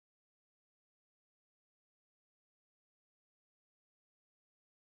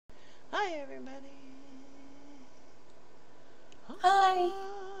Hi, everybody. Hi.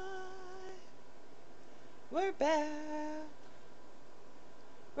 We're back.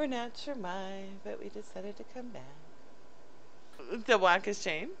 We're not sure why, but we decided to come back. The walk of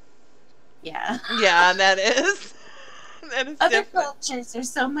shame? Yeah. Yeah, that is. That is Other different. cultures are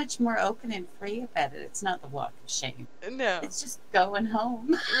so much more open and free about it. It's not the walk of shame. No. It's just going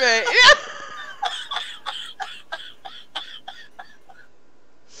home. Right.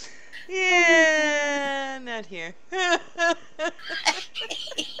 Yeah, not here.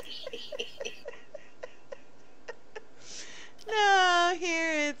 No,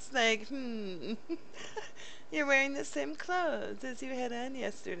 here it's like, you're wearing the same clothes as you had on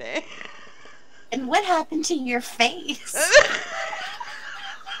yesterday. And what happened to your face?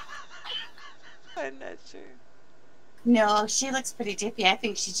 I'm not sure. No, she looks pretty dippy. I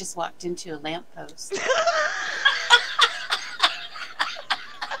think she just walked into a lamppost.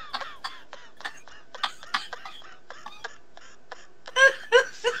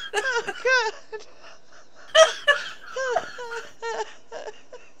 Oh, God.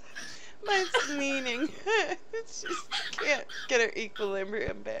 Mine's leaning. She can't get her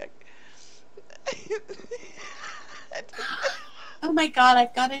equilibrium back. Oh my God,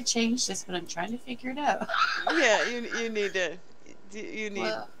 I've got to change this, but I'm trying to figure it out. Yeah, you need to. You need,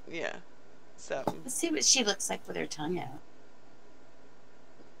 Well, yeah. So. let's see what she looks like with her tongue out.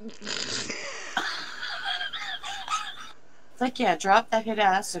 It's like, yeah, drop that hit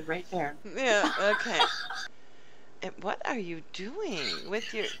acid right there. Yeah, okay. And what are you doing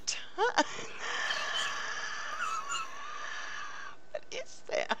with your tongue? What is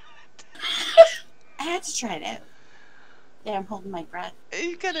that? I had to try it out. Yeah, I'm holding my breath.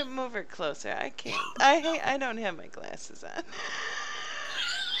 You gotta move her closer. I can't. I don't have my glasses on.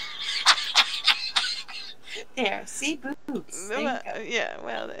 There, see, boobs. There you Well, go. yeah,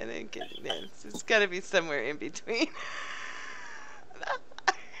 well, I think it's gotta be somewhere in between.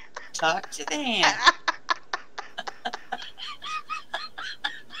 Talk to the hand.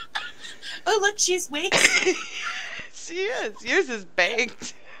 Oh, look, she's waiting. She is. Yours is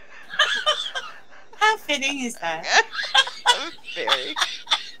baked. How fitting is that? Very.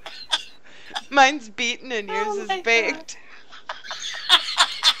 Mine's beaten and yours is baked.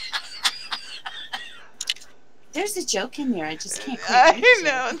 There's a joke in there. I just can't quite I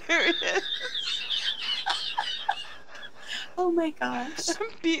know, there is. Oh my gosh.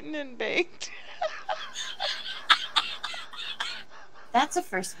 Beaten and baked. That's a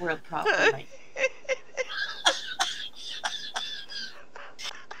first world problem. Right?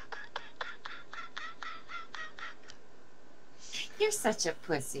 You're such a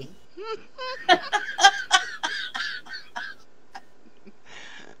pussy.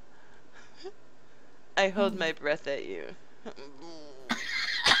 I hold my breath at you.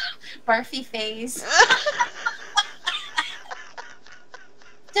 Barfy face.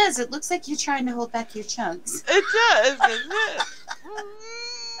 Does it looks like you're trying to hold back your chunks? It does, doesn't it?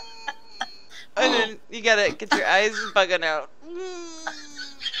 And then you gotta get your eyes bugging out.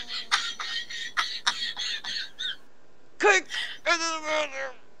 Quick! Into the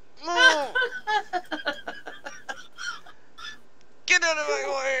bathroom! No! Get out of my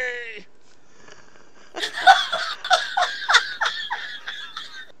way!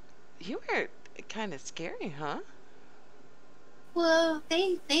 You were kind of scary, huh? Well,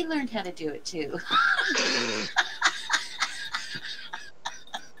 they learned how to do it too.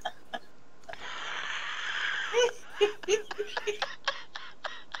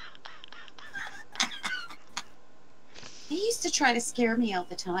 They used to try to scare me all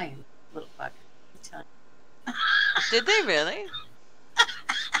the time, little fucker. Did they really?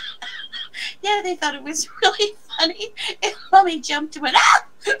 Yeah, they thought it was really funny. And Mommy jumped and went, ah!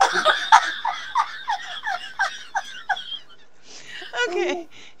 Okay.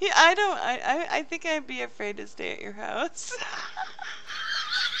 Yeah, I think I'd be afraid to stay at your house.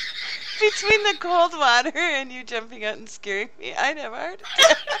 Between the cold water and you jumping out and scaring me, I'd have a heart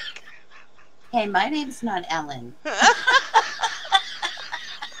attack. Hey, my name's not Ellen.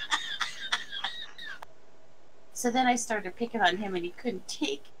 So then I started picking on him and he couldn't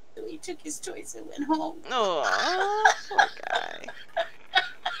take it. So he took his toys and went home. Oh, poor guy.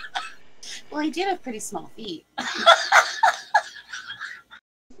 Well, he did have pretty small feet.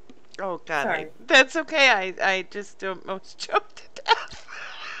 Oh, God. Sorry. That's okay. I just almost choked to death.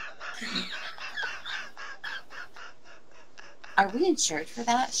 Are we insured for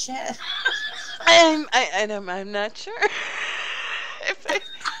that shit? I'm not sure.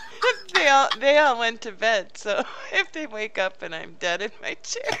 They all went to bed, so if they wake up and I'm dead in my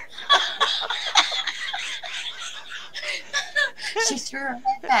chair. She threw her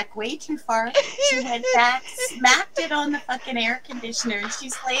head back way too far. She went back, smacked it on the fucking air conditioner, and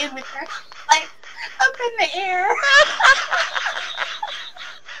she's laying with her like up in the air.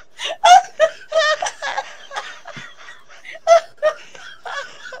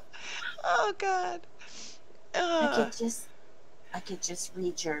 Oh God. I could just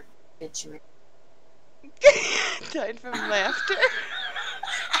read your obituary. Died from laughter.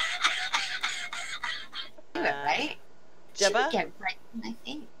 Do it right. She would Juba? get right in my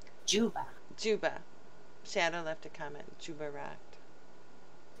face. Juba. Juba. Shadow left a comment. Juba rocked.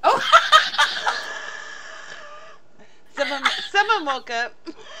 Oh. Someone woke up.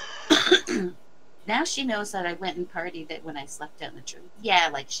 Now she knows that I went and partied it when I slept out in the tree. Yeah,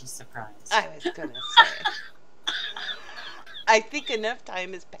 like she's surprised. I was gonna say. I think enough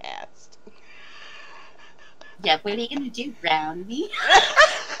time has passed. Yeah, what are you gonna do, ground me?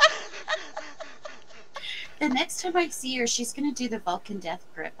 The next time I see her, she's gonna do the Vulcan death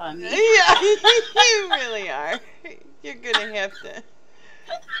grip on me. Yeah, you really are. You're gonna have to.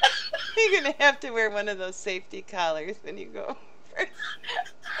 You're gonna have to wear one of those safety collars when you go first.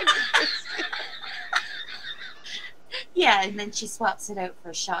 Yeah, and then she swaps it out for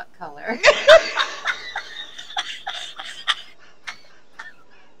a shot color.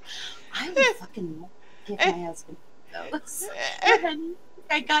 I would fucking give my husband those. Here, honey,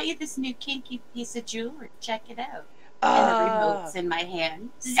 I got you this new kinky piece of jewelry. Check it out. And the remote's in my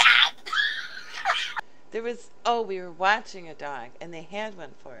hand. Zap! We were watching a dog, and they had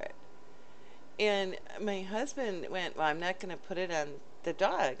one for it. And my husband went, well, I'm not going to put it on the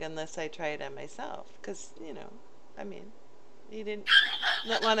dog unless I try it on myself. Because, I mean, he didn't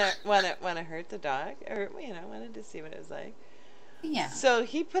want to hurt the dog, or, wanted to see what it was like. Yeah. So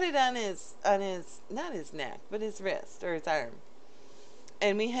he put it on his, not his neck, but his wrist, or his arm.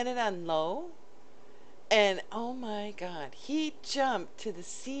 And we had it on low. And, oh my God, he jumped to the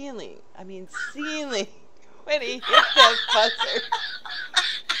ceiling. I mean, ceiling. When he hit that buzzer.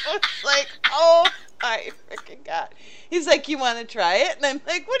 I was like, oh my freaking God. He's like, you want to try it? And I'm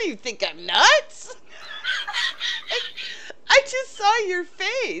like, what do you think, I'm nuts? I just saw your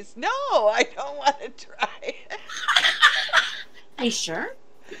face. No, I don't want to try it. Are you sure?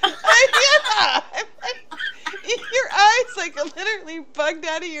 Yeah. I'm like, your eyes like literally bugged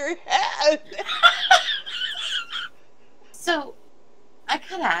out of your head. So, I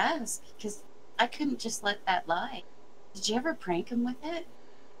gotta ask, because I couldn't just let that lie. Did you ever prank him with it?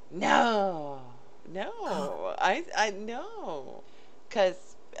 No. I no.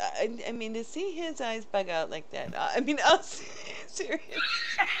 Because, I mean, to see his eyes bug out like that, I mean, I'll serious.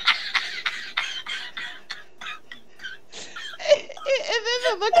 And then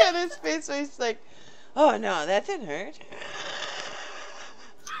the look on his face where he's like, oh no, that didn't hurt.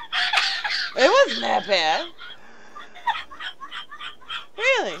 It wasn't that bad.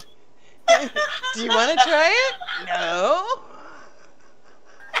 Really? Do you want to try it? No.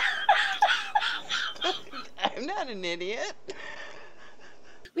 I'm not an idiot.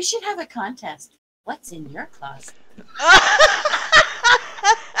 We should have a contest. What's in your closet?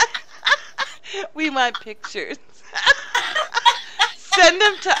 We want pictures. Send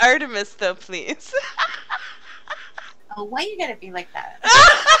them to Artemis, though, please. Oh, why you gotta be like that?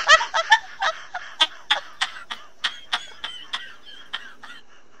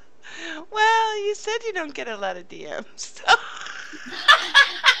 Well, you said you don't get a lot of DMs, so.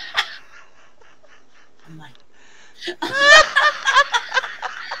 I'm like,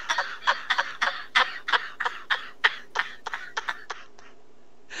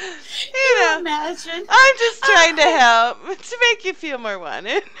 imagine. I'm just trying to help to make you feel more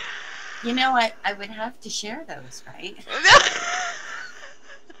wanted. You know what? I would have to share those, right?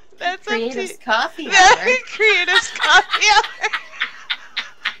 That's Creative's coffee hour. Creative's coffee hour.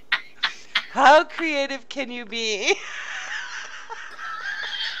 How creative can you be?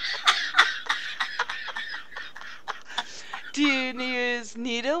 Do you use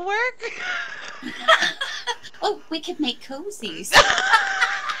needlework? Oh, we could make cozies.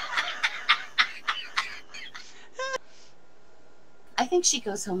 I think she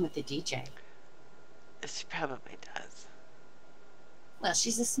goes home with the DJ. She probably does. Well,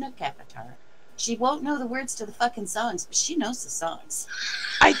 she's a Snook avatar. She won't know the words to the fucking songs, but she knows the songs.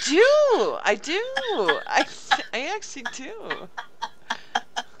 I do. I actually do.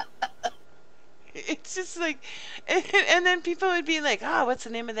 It's just like, and then people would be like, oh, what's the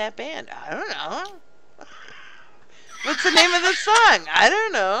name of that band? I don't know. What's the name of the song? I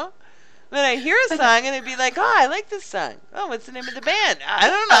don't know. Then I hear a song and it'd be like, oh, I like this song. Oh, what's the name of the band? I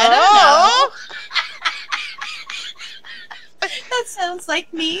don't know. That sounds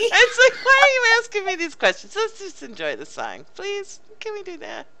like me. It's like, why are you asking me these questions? Let's just enjoy the song, please. Can we do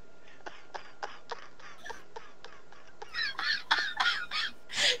that?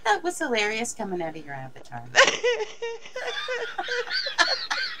 That was hilarious coming out of your avatar.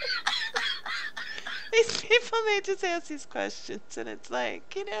 These people, they just ask these questions, and it's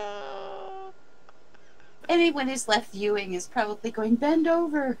like, Anyone who's left viewing is probably going, bend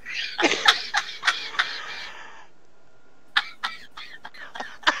over.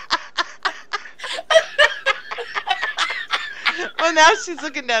 Well, now she's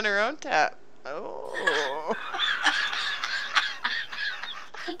looking down her own top. Oh.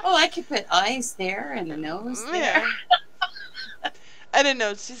 Oh, I could put eyes there and a nose there. Yeah. I don't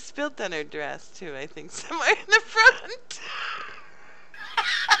know. She spilled on her dress, too, I think, somewhere in the front.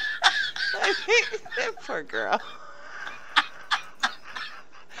 I think that poor girl.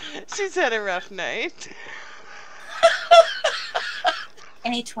 She's had a rough night.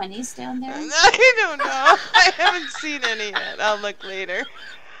 Any 20s down there? I don't know. I haven't seen any yet. I'll look later.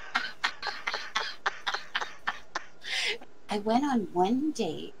 I went on one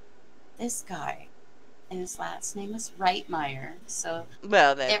date. This guy, and his last name was Reitmeyer. So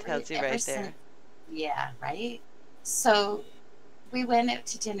well, that tells you right there. Yeah, right. So we went out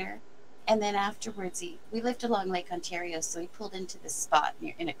to dinner, and then afterwards, we lived along Lake Ontario, so we pulled into this spot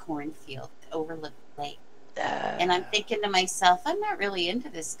in a cornfield that overlooked the lake. And I'm thinking to myself, I'm not really into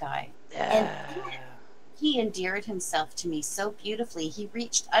this guy. And he endeared himself to me so beautifully. He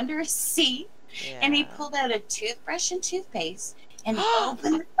reached under a seat, and he pulled out a toothbrush and toothpaste, and he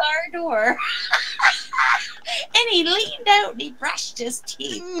opened the car door. And he leaned out and he brushed his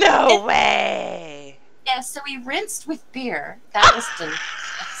teeth. No way! Yeah, so he rinsed with beer. That was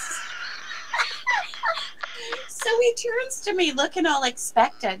delicious. So he turns to me looking all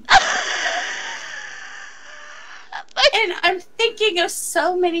expectant. And I'm thinking of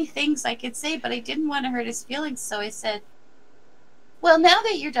so many things I could say, but I didn't want to hurt his feelings, so I said, well, now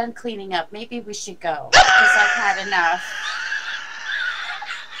that you're done cleaning up, maybe we should go, because I've had enough.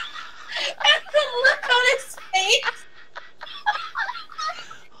 And the look on his face.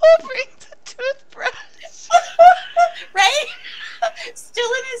 Who brings a toothbrush? Right? Still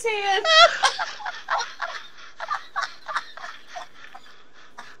in his hand.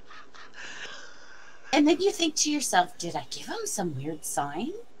 And then you think to yourself, did I give him some weird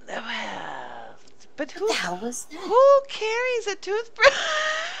sign? Well, but who What the hell was that? Who carries a toothbrush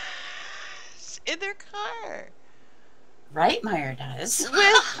in their car? Reitmeyer does.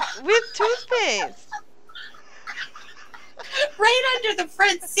 With toothpaste. Right under the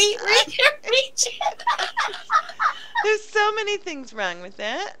front seat, right there, reaching. There's so many things wrong with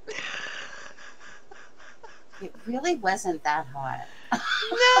that. It really wasn't that hot.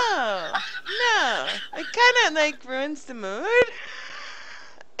 No. It kind of like ruins the mood.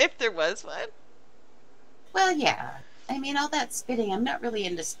 If there was one. Well, yeah. I mean, all that spitting, I'm not really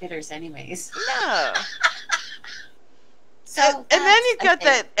into spitters anyways. No. So and then you got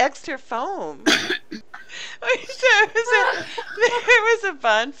that extra foam. There was a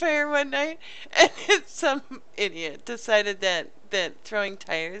bonfire one night, and some idiot decided that throwing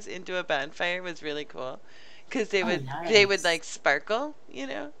tires into a bonfire was really cool, because they would like sparkle,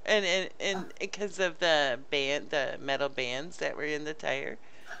 and because of the metal bands that were in the tire,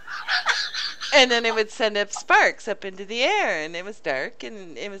 and then it would send up sparks up into the air, and it was dark,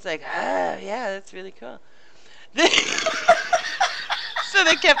 and it was like, yeah, that's really cool. So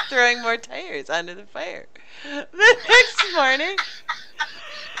they kept throwing more tires onto the fire. The next morning,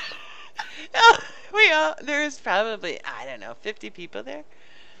 there was probably, I don't know, 50 people there.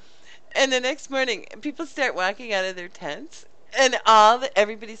 And the next morning, people start walking out of their tents, and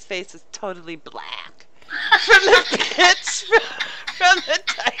everybody's face was totally black from the pits from the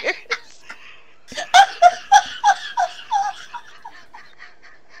tires.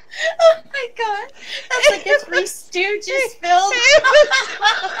 Oh my god. That's like a Three Stooges film. It was the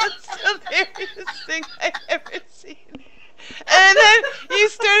most hilarious thing I've ever seen. And then you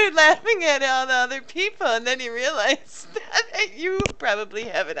started laughing at all the other people, and then you realized that you probably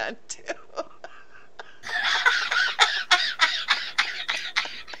have it on too.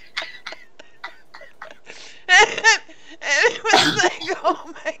 And it was like,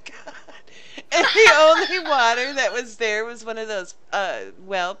 oh my god. And the only water that was there was one of those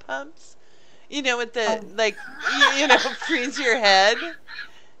well pumps. With the, freeze your head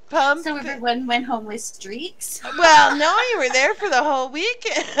pump. So everyone went home with streaks? Well, no, you were there for the whole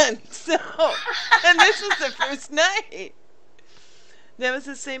weekend. And this was the first night. That was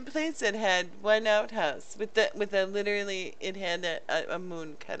the same place that had one outhouse with a literally it had a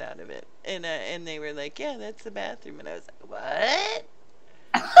moon cut out of it, and they were like, yeah, that's the bathroom, and I was like, what?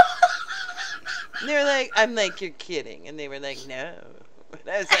 And they were like, I'm like, you're kidding, and they were like, no, and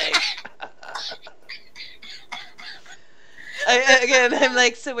I was like, again, I'm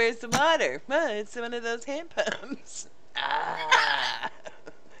like, so where's the water? Well, it's one of those hand pumps. Ah,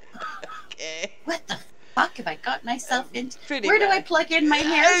 okay. What the fuck have I got myself into? Pretty Where do I much. plug in my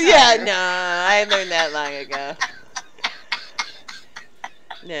hair dryer? Yeah, no, I learned that long ago.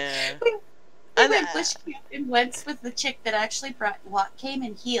 No. We went bush camping once with the chick that actually came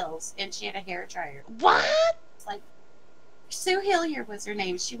in heels, and she had a hair dryer. What? It's like Sue Hillier was her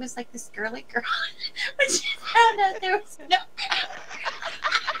name. She was like this girly girl. When she found out there was no.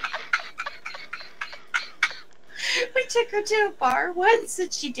 We took her to a bar once,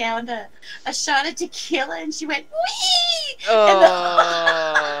 and she downed a shot of tequila, and she went wee. Oh.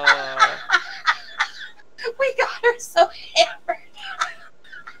 We got her so hammered.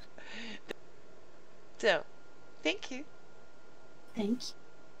 So, thank you. Thank you.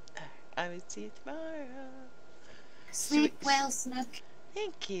 I will see you tomorrow. Sleep well, Snook.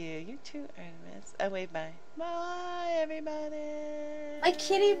 Thank you. You too, Artemis. Oh, wait, bye. Bye, everybody. My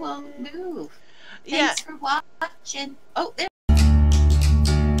kitty won't move. Yeah. Thanks for watching. Oh,